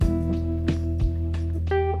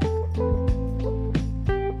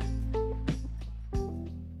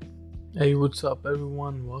Hey, what's up,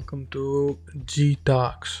 everyone? Welcome to G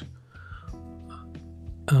Talks.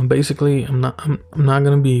 Basically, I'm not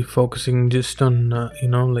gonna be focusing just on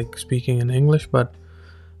like speaking in English, but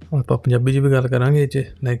ਆਪਾਂ ਪੰਜਾਬੀ 'ਚ ਵੀ ਗੱਲ ਕਰਾਂਗੇ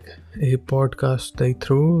like ਇਹ podcast ਦੇ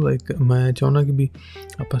through like ਮੈਂ ਚਾਹੁੰਦਾ ਕਿ ਵੀ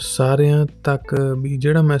ਆਪਾਂ ਸਾਰਿਆਂ ਤੱਕ ਵੀ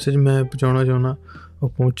ਜਿਹੜਾ ਮੈਸੇਜ ਮੈਂ ਪਹੁੰਚਾਉਣਾ ਚਾਹੁੰਦਾ ਉਹ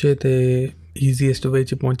ਪਹੁੰਚੇ ਅਤੇ ਈਜ਼ੀਐਸਟ ਵੇ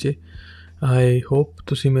 'ਚ ਪਹੁੰਚੇ। ਆਈ ਹੋਪ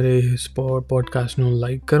ਤੁਸੀਂ ਮੇਰੇ ਇਸ ਪੋਡਕਾਸਟ ਨੂੰ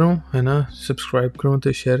ਲਾਈਕ ਕਰੋ ਹੈ ਨਾ, ਸਬਸਕ੍ਰਾਈਬ ਕਰੋ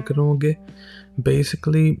ਅਤੇ ਸ਼ੇਅਰ ਕਰੋ ਅੱਗੇ।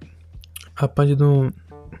 ਬੇਸਿਕਲੀ ਆਪਾਂ ਜਦੋਂ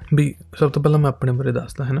ਵੀ ਸਭ ਤੋਂ ਪਹਿਲਾਂ ਮੈਂ ਆਪਣੇ ਬਾਰੇ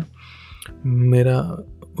ਦੱਸਦਾ ਹੈ ਨਾ, ਮੇਰਾ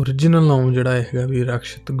ਓਰੀਜਨਲ ਨਾਮ ਜਿਹੜਾ ਹੈਗਾ ਵੀ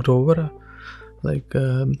ਰਕਸ਼ਿਤ ਗਰੋਵਰ ਆ। Like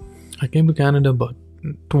I came to Canada about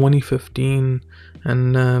 2015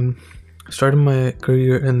 and started my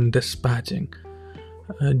career in dispatching.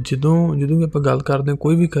 ਜਦੋਂ ਵੀ ਆਪਾਂ ਗੱਲ ਕਰਦੇ ਹਾਂ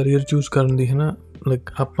ਕੋਈ ਵੀ ਕਰੀਅਰ ਚੂਜ਼ ਕਰਨ ਦੀ ਹੈ ਨਾ, ਲਾਈਕ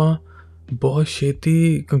ਆਪਾਂ ਬਹੁਤ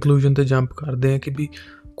ਛੇਤੀ ਕੰਕਲੂਜਨ 'ਤੇ ਜੰਪ ਕਰਦੇ ਹਾਂ ਕਿ ਵੀ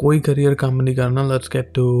ਕੋਈ ਕਰੀਅਰ ਕੰਮ ਨਹੀਂ ਕਰਨਾ, let's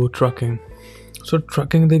get to trucking. So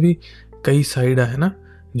trucking ਦੇ ਵੀ ਕਈ ਸਾਈਡ ਆ ਹੈ ਨਾ।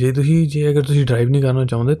 ਜੇ ਅਗਰ ਤੁਸੀਂ ਡਰਾਈਵ ਨਹੀਂ ਕਰਨਾ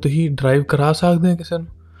ਚਾਹੁੰਦੇ, ਤੁਸੀਂ ਡਰਾਈਵ ਕਰਾ ਸਕਦੇ ਆ ਕਿਸੇ ਨੂੰ।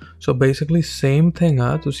 ਸੋ ਬੇਸਿਕਲੀ ਸੇਮ ਥਿੰਗ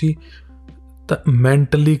ਆ, ਤੁਸੀਂ ਤਾਂ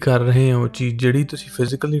ਮੈਂਟਲੀ ਕਰ ਰਹੇ ਹੋ ਚੀਜ਼ ਜਿਹੜੀ ਤੁਸੀਂ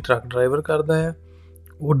ਫਿਜ਼ੀਕਲੀ ਟਰੱਕ ਡਰਾਈਵਰ ਕਰਦਾ ਆ,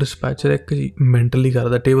 ਉਹ ਡਿਸਪੈਚਰ ਇੱਕ ਜੀ ਮੈਂਟਲੀ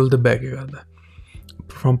ਕਰਦਾ, ਟੇਬਲ 'ਤੇ ਬਹਿ ਕੇ ਕਰਦਾ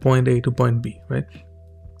from point A to point B, right.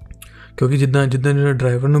 ਕਿਉਂਕਿ ਜਿੱਦਾਂ ਜਿਹੜਾ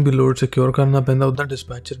ਡਰਾਈਵਰ ਨੂੰ ਵੀ ਲੋਡ ਸਿਕਿਉਰ ਕਰਨਾ ਪੈਂਦਾ, ਉੱਦਾਂ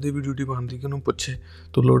ਡਿਸਪੈਚਰ ਦੀ ਵੀ ਡਿਊਟੀ ਬਣਦੀ ਕਿ ਉਹਨੂੰ ਪੁੱਛੇ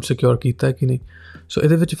ਤੂੰ ਲੋਡ ਸਿਕਿਉਰ ਕੀਤਾ ਕਿ ਨਹੀਂ। ਸੋ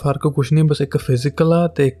ਇਹਦੇ ਵਿੱਚ ਫਰਕ ਕੁਛ ਨਹੀਂ, ਬਸ ਇੱਕ ਫਿਜ਼ੀਕਲ ਆ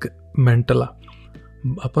ਅਤੇ ਇੱਕ ਮੈਂਟਲ ਆ।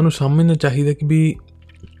 ਆਪਾਂ ਨੂੰ ਸਮਝਣਾ ਚਾਹੀਦਾ ਕਿ ਵੀ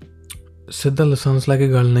ਸਿੱਧਾ ਲਾਇਸੈਂਸ ਲੈ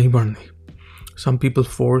ਕੇ ਗੱਲ ਨਹੀਂ ਬਣਨੀ। Some people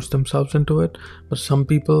force themselves into it, but some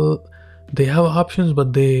people, they have options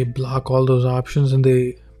but they block all those options and they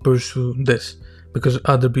pursue this because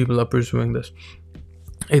other people are pursuing this.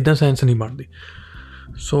 ਇੱਦਾਂ ਸੈਂਸ ਨਹੀਂ ਬਣਦੀ।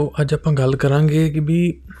 ਸੋ ਅੱਜ ਆਪਾਂ ਗੱਲ ਕਰਾਂਗੇ ਕਿ ਵੀ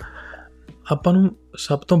ਆਪਾਂ ਨੂੰ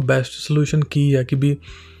ਸਭ ਤੋਂ ਬੈਸਟ ਸੋਲਿਊਸ਼ਨ ਕੀ ਹੈ, ਕਿ ਵੀ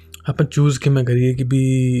ਆਪਾਂ ਚੂਜ਼ ਕਿਵੇਂ ਕਰੀਏ ਕਿ ਵੀ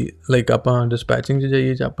ਲਾਈਕ ਆਪਾਂ ਡਿਸਪੈਚਿੰਗ 'ਚ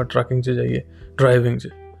ਜਾਈਏ ਜਾਂ ਆਪਾਂ ਟਰੱਕਿੰਗ 'ਚ ਜਾਈਏ, ਡਰਾਈਵਿੰਗ 'ਚ,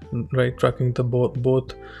 ਰਾਈਟ। ਟਰੱਕਿੰਗ ਤਾਂ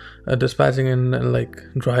ਬਹੁਤ dispatching and like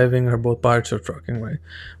driving are both parts of trucking,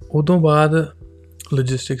 right। ਉਦੋਂ ਬਾਅਦ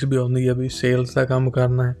ਲੋਜਿਸਟਿਕਸ ਵੀ ਆਉਂਦੀ ਆ, ਵੀ ਸੇਲਸ ਦਾ ਕੰਮ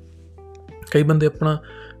ਕਰਨਾ ਹੈ। ਕਈ ਬੰਦੇ ਆਪਣਾ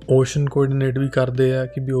ਓਸ਼ਨ ਕੋਆਰਡੀਨੇਟ ਵੀ ਕਰਦੇ ਆ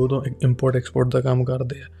ਕਿ ਵੀ ਉਦੋਂ ਇੰਪੋਰਟ ਐਕਸਪੋਰਟ ਦਾ ਕੰਮ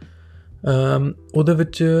ਕਰਦੇ ਆ। ਉਹਦੇ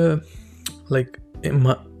ਵਿੱਚ ਲਾਈਕ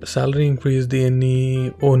ਸੈਲਰੀ ਇੰਕਰੀਜ਼ ਦੀ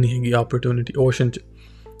ਇੰਨੀ ਉਹ ਨਹੀਂ ਹੈਗੀ ਓਪਰਚੁਨਿਟੀ ਓਸ਼ਨ 'ਚ।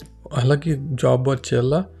 ਹਾਲਾਂਕਿ ਜੋਬ ਬਹੁਤ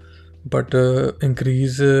ਚਿੱਲ ਆ, ਬਟ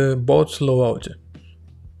ਇੰਕਰੀਜ਼ ਬਹੁਤ ਸਲੋ ਆ ਉਹ 'ਚ।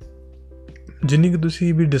 ਜਿੰਨੀ ਕਿ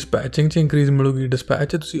ਤੁਸੀਂ ਵੀ ਡਿਸਪੈਚਿੰਗ 'ਚ ਇੰਕਰੀਜ਼ ਮਿਲੂਗੀ, ਡਿਸਪੈਚ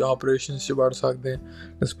 'ਚ ਤੁਸੀਂ ਆਪਰੇਸ਼ਨਸ 'ਚ ਵੜ ਸਕਦੇ ਆ।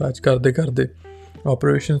 ਡਿਸਪੈਚ ਕਰਦੇ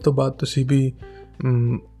ਆਪਰੇਸ਼ਨ ਤੋਂ ਬਾਅਦ ਤੁਸੀਂ ਵੀ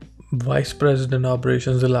ਵਾਈਸ ਪ੍ਰੈਜ਼ੀਡੈਂਟ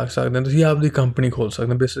ਆਪਰੇਸ਼ਨਸ 'ਤੇ ਲੱਗ ਸਕਦੇ ਹੋ। ਤੁਸੀਂ ਆਪਦੀ ਕੰਪਨੀ ਖੋਲ੍ਹ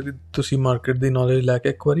ਸਕਦੇ ਹੋ। ਬੇਸਿਕਲੀ ਤੁਸੀਂ ਮਾਰਕੀਟ ਦੀ ਨੌਲੇਜ ਲੈ ਕੇ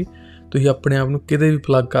ਇੱਕ ਵਾਰੀ ਤੁਸੀਂ ਆਪਣੇ ਆਪ ਨੂੰ ਕਿਤੇ ਵੀ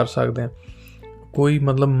ਪਲੱਗ ਕਰ ਸਕਦੇ ਆ। ਕੋਈ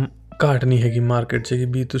ਮਤਲਬ ਘਾਟ ਨਹੀਂ ਹੈਗੀ ਮਾਰਕੀਟ 'ਚ ਕਿ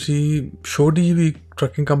ਵੀ ਤੁਸੀਂ ਛੋਟੀ ਜਿਹੀ ਵੀ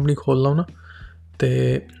ਟਰੱਕਿੰਗ ਕੰਪਨੀ ਖੋਲ੍ਹ ਲਓ ਨਾ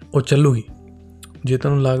ਅਤੇ ਉਹ ਚੱਲੂਗੀ। ਜੇ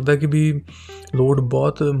ਤੁਹਾਨੂੰ ਲੱਗਦਾ ਕਿ ਵੀ ਲੋਡ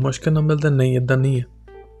ਬਹੁਤ ਮੁਸ਼ਕਿਲ ਨਾਲ ਮਿਲਦਾ, ਨਹੀਂ, ਇੱਦਾਂ ਨਹੀਂ ਹੈ।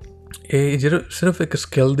 ਇਹ ਸਿਰਫ ਇੱਕ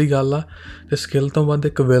ਸਕਿੱਲ ਦੀ ਗੱਲ ਆ, ਅਤੇ ਸਕਿੱਲ ਤੋਂ ਬਾਅਦ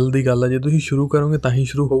ਇੱਕ ਵਿਲ ਦੀ ਗੱਲ ਆ। ਜੇ ਤੁਸੀਂ ਸ਼ੁਰੂ ਕਰੋਗੇ ਤਾਂ ਹੀ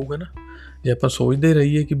ਸ਼ੁਰੂ ਹੋਊਗਾ ਨਾ। ਜੇ ਆਪਾਂ ਸੋਚਦੇ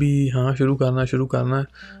ਰਹੀਏ ਕਿ ਵੀ ਹਾਂ ਸ਼ੁਰੂ ਕਰਨਾ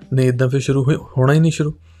ਨਹੀਂ, ਇੱਦਾਂ ਫਿਰ ਸ਼ੁਰੂ ਹੋਣਾ ਹੀ ਨਹੀਂ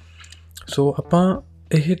ਸ਼ੁਰੂ। ਸੋ ਆਪਾਂ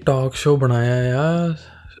ਇਹ ਟਾਕ ਸ਼ੋਅ ਬਣਾਇਆ ਆ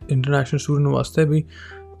ਇੰਟਰਨੈਸ਼ਨਲ ਸਟੂਡੈਂਟ ਵਾਸਤੇ ਵੀ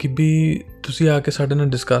ਕਿ ਵੀ ਤੁਸੀਂ ਆ ਕੇ ਸਾਡੇ ਨਾਲ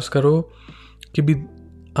ਡਿਸਕਸ ਕਰੋ ਕਿ ਵੀ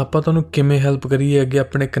ਆਪਾਂ ਤੁਹਾਨੂੰ ਕਿਵੇਂ ਹੈਲਪ ਕਰੀਏ ਅੱਗੇ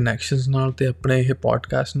ਆਪਣੇ ਕਨੈਕਸ਼ਨਸ ਨਾਲ ਅਤੇ ਆਪਣੇ ਇਹ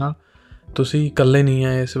ਪੋਡਕਾਸਟ ਨਾਲ। ਤੁਸੀਂ ਇਕੱਲੇ ਨਹੀਂ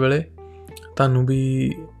ਆ ਇਸ ਵੇਲੇ, ਤੁਹਾਨੂੰ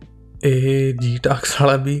ਵੀ ਇਹ ਜੀ ਟਾਕਸ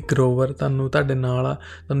ਵਾਲਾ ਵੀ ਗਰੋਵਰ ਤੁਹਾਡੇ ਨਾਲ ਆ।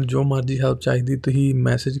 ਤੁਹਾਨੂੰ ਜੋ ਮਰਜ਼ੀ ਹੈਲਪ ਚਾਹੀਦੀ ਤੁਸੀਂ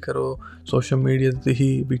ਮੈਸੇਜ ਕਰੋ, ਸੋਸ਼ਲ ਮੀਡੀਆ 'ਤੇ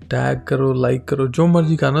ਤੁਸੀਂ ਵੀ ਟੈਗ ਕਰੋ, ਲਾਈਕ ਕਰੋ, ਜੋ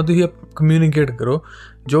ਮਰਜ਼ੀ ਕਰਨਾ ਤੁਸੀਂ ਕਮਿਊਨੀਕੇਟ ਕਰੋ,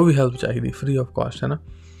 ਜੋ ਵੀ ਹੈਲਪ ਚਾਹੀਦੀ ਫ੍ਰੀ ਆਫ ਕਾਸਟ ਹੈ ਨਾ।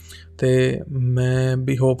 ਅਤੇ ਮੈਂ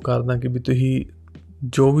ਵੀ ਹੋਪ ਕਰਦਾ ਕਿ ਵੀ ਤੁਸੀਂ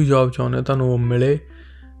ਜੋ ਵੀ ਜੋਬ ਚਾਹੁੰਦੇ ਹੋ ਤੁਹਾਨੂੰ ਉਹ ਮਿਲੇ।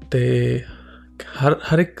 ਅਤੇ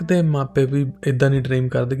ਹਰ ਇੱਕ ਦੇ ਮਾਪੇ ਵੀ ਇੱਦਾਂ ਨਹੀਂ ਡਰੀਮ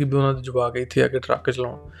ਕਰਦੇ ਕਿ ਵੀ ਉਹਨਾਂ ਦੇ ਜਵਾਕ ਇੱਥੇ ਆ ਕੇ ਟਰੱਕ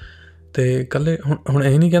ਚਲਾਉਣ। ਅਤੇ ਇਕੱਲੇ ਹੁਣ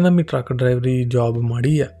ਇਹ ਨਹੀਂ ਕਹਿੰਦਾ ਵੀ ਟਰੱਕ ਡਰਾਈਵਰੀ ਜੋਬ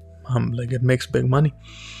ਮਾੜੀ ਆ, like it makes big money,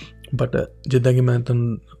 but ਜਿੱਦਾਂ ਕਿ ਮੈਂ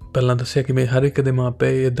ਤੁਹਾਨੂੰ ਪਹਿਲਾਂ ਦੱਸਿਆ ਕਿ ਹਰ ਇੱਕ ਦੇ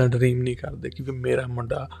ਮਾਪੇ ਇੱਦਾਂ ਡਰੀਮ ਨਹੀਂ ਕਰਦੇ ਕਿ ਵੀ ਮੇਰਾ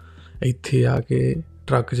ਮੁੰਡਾ ਇੱਥੇ ਆ ਕੇ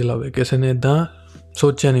ਟਰੱਕ ਚਲਾਵੇ। ਕਿਸੇ ਨੇ ਇੱਦਾਂ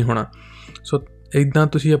ਸੋਚਿਆ ਨਹੀਂ ਹੋਣਾ। ਸੋ ਇੱਦਾਂ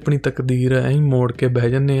ਤੁਸੀਂ ਆਪਣੀ ਤਕਦੀਰ ਐਂ ਮੋੜ ਕੇ ਬਹਿ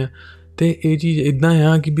ਜਾਂਦੇ ਆ। ਅਤੇ ਇਹ ਚੀਜ਼ ਇੱਦਾਂ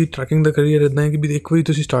ਆ ਕਿ ਵੀ ਟਰੱਕਿੰਗ ਦਾ ਕਰੀਅਰ ਇੱਦਾਂ ਹੈ ਕਿ ਵੀ ਇੱਕ ਵਾਰੀ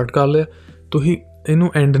ਤੁਸੀਂ ਸਟਾਰਟ ਕਰ ਲਿਆ, ਤੁਸੀਂ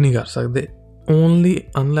ਇਹਨੂੰ ਐਂਡ ਨਹੀਂ ਕਰ ਸਕਦੇ। Only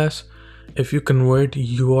unless if you convert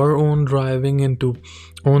your own driving into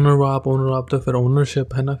owner op ਤਾਂ ਫਿਰ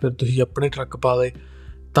ਓਨਰਸ਼ਿਪ ਹੈ ਨਾ, ਫਿਰ ਤੁਸੀਂ ਆਪਣੇ ਟਰੱਕ ਪਾ ਲਏ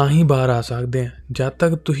ਤਾਂ ਹੀ ਬਾਹਰ ਆ ਸਕਦੇ ਆ। ਜਦ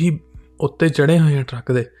ਤੱਕ ਤੁਸੀਂ ਉੱਤੇ ਚੜ੍ਹੇ ਹੋਏ ਆ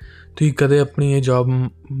ਟਰੱਕ ਦੇ, ਤੁਸੀਂ ਕਦੇ ਆਪਣੀ ਇਹ ਜੋਬ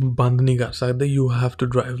ਬੰਦ ਨਹੀਂ ਕਰ ਸਕਦੇ। You have to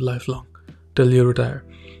drive life long till you retire.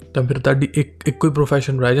 ਤਾਂ ਫਿਰ ਤੁਹਾਡੀ ਇੱਕੋ ਹੀ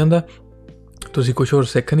ਪ੍ਰੋਫੈਸ਼ਨ ਰਹਿ ਜਾਂਦਾ, ਤੁਸੀਂ ਕੁਛ ਹੋਰ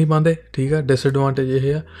ਸਿੱਖ ਨਹੀਂ ਪਾਉਂਦੇ। ਠੀਕ ਆ, ਡਿਸਐਡਵਾਂਟੇਜ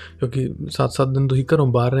ਇਹ ਆ ਕਿਉਂਕਿ 7-7 ਦਿਨ ਤੁਸੀਂ ਘਰੋਂ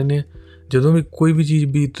ਬਾਹਰ ਰਹਿੰਦੇ ਆ। ਜਦੋਂ ਵੀ ਕੋਈ ਵੀ ਚੀਜ਼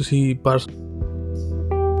ਵੀ ਤੁਸੀਂ